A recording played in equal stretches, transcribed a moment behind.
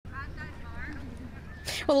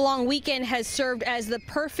Well, the long weekend has served as the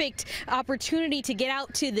perfect opportunity to get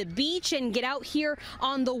out to the beach and get out here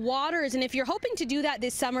on the waters. And if you're hoping to do that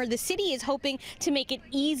this summer, the city is hoping to make it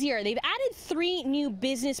easier. They've added 3 new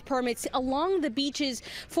business permits along the beaches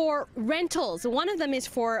for rentals. One of them is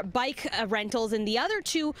for bike rentals, and the other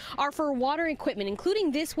 2 are for water equipment,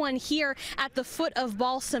 including this one here at the foot of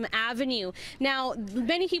Balsam Avenue. Now,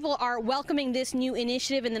 many people are welcoming this new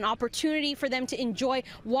initiative and an opportunity for them to enjoy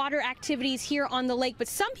water activities here on the lake. But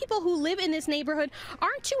some people who live in this neighborhood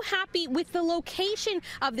aren't too happy with the location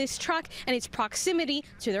of this truck and its proximity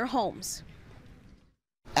to their homes.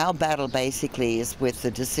 Our battle basically is with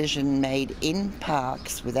the decision made in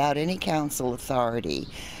Parks without any council authority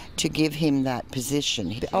to give him that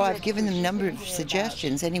position. I've given them a number of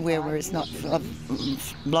suggestions, anywhere where it's not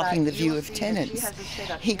blocking the view of tenants.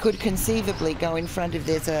 He could conceivably go in front of,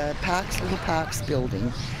 there's a little Parks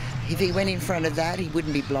building. If he went in front of that, he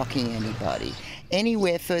wouldn't be blocking anybody.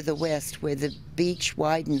 Anywhere further west where the beach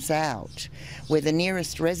widens out, where the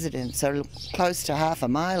nearest residents are close to half a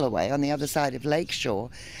mile away on the other side of Lakeshore,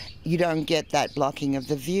 you don't get that blocking of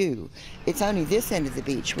the view. It's only this end of the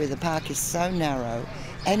beach where the park is so narrow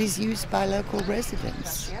and is used by local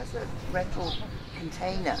residents. He has a rental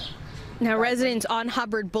container. Now, residents on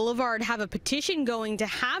Hubbard Boulevard have a petition going to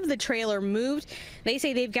have the trailer moved. They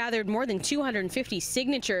say they've gathered more than 250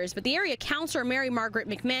 signatures, but the area councillor, Mary Margaret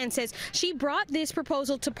McMahon, says she brought this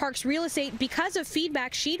proposal to Parks Real Estate because of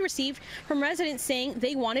feedback she'd received from residents saying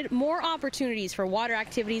they wanted more opportunities for water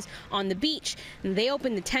activities on the beach. And they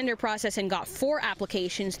opened the tender process and got 4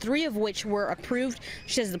 applications, 3 of which were approved.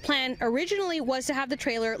 She says the plan originally was to have the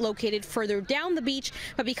trailer located further down the beach,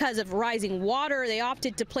 but because of rising water, they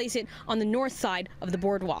opted to place it on the north side of the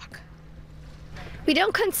boardwalk. We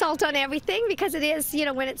don't consult on everything because it is,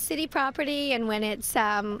 when it's city property and when it's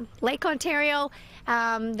Lake Ontario,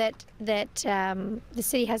 that the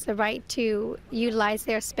city has the right to utilize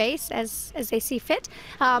their space as they see fit.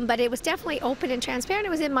 But it was definitely open and transparent. It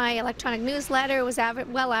was in my electronic newsletter. It was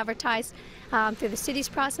well advertised through the city's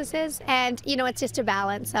processes, and it's just a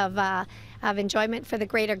balance of enjoyment for the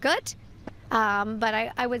greater good. But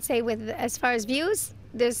I would say, as far as views,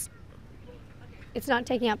 it's not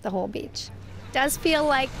taking up the whole beach. It does feel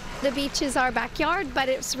like the beach is our backyard, but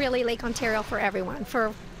it's really Lake Ontario for everyone,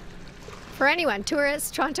 for anyone,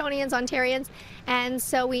 tourists, Torontonians, Ontarians, and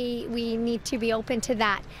so we need to be open to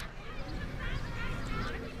that.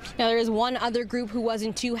 Now, there is one other group who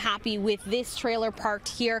wasn't too happy with this trailer parked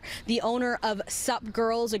here. The owner of Sup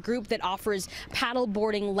Girls, a group that offers paddle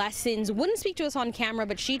boarding lessons, wouldn't speak to us on camera,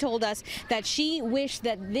 but she told us that she wished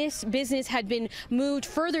that this business had been moved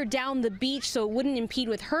further down the beach so it wouldn't impede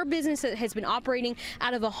with her business that has been operating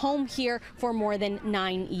out of a home here for more than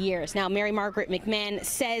 9 years. Now, Mary Margaret McMahon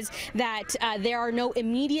says that there are no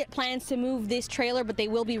immediate plans to move this trailer, but they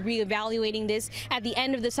will be reevaluating this at the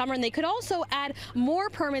end of the summer, and they could also add more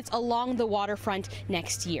permits along the waterfront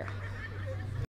next year.